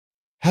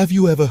Have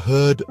you ever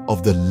heard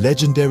of the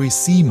legendary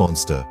sea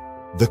monster,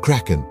 the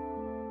Kraken?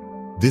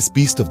 This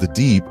beast of the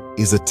deep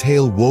is a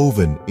tale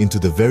woven into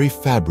the very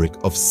fabric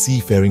of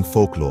seafaring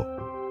folklore.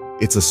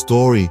 It's a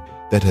story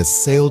that has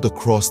sailed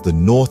across the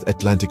North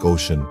Atlantic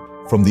Ocean,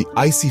 from the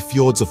icy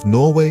fjords of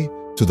Norway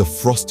to the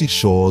frosty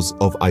shores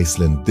of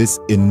Iceland. This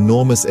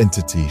enormous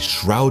entity,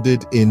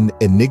 shrouded in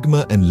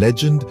enigma and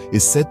legend,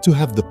 is said to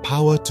have the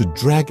power to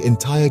drag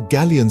entire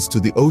galleons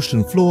to the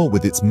ocean floor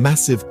with its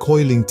massive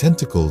coiling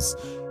tentacles.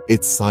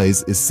 Its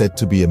size is said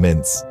to be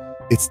immense.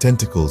 Its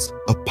tentacles,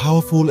 a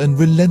powerful and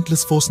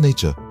relentless force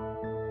nature.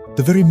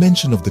 The very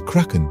mention of the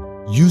Kraken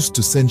used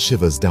to send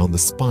shivers down the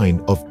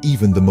spine of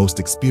even the most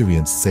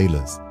experienced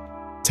sailors.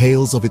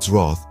 Tales of its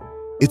wrath,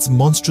 its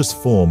monstrous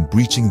form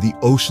breaching the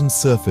ocean's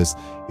surface,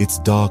 its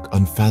dark,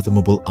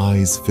 unfathomable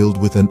eyes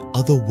filled with an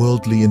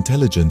otherworldly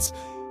intelligence,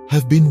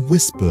 have been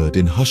whispered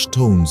in hushed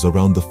tones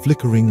around the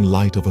flickering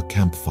light of a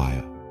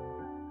campfire.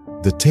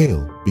 The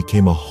tale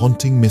became a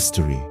haunting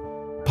mystery,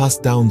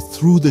 passed down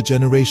through the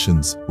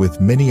generations,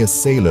 with many a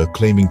sailor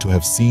claiming to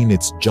have seen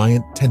its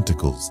giant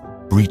tentacles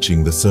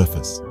breaching the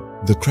surface.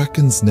 The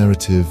Kraken's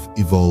narrative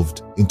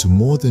evolved into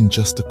more than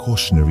just a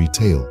cautionary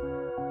tale.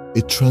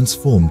 It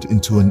transformed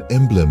into an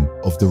emblem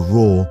of the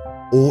raw,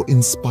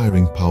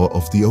 awe-inspiring power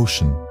of the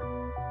ocean.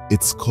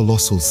 Its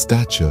colossal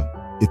stature,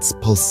 its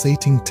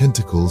pulsating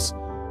tentacles,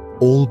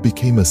 all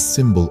became a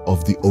symbol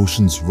of the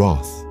ocean's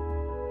wrath.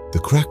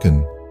 The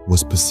Kraken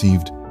was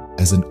perceived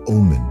as an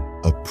omen,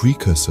 a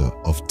precursor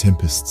of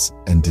tempests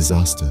and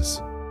disasters.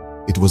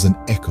 It was an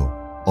echo,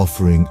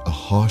 offering a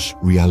harsh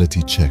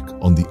reality check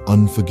on the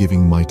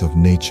unforgiving might of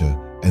nature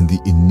and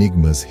the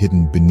enigmas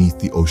hidden beneath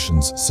the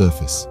ocean's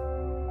surface.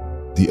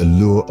 The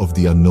allure of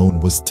the unknown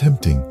was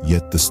tempting,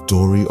 yet the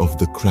story of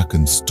the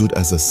Kraken stood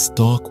as a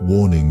stark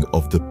warning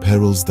of the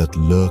perils that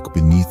lurk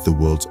beneath the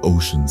world's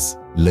oceans,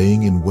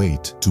 laying in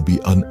wait to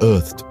be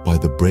unearthed by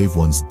the brave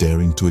ones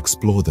daring to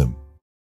explore them.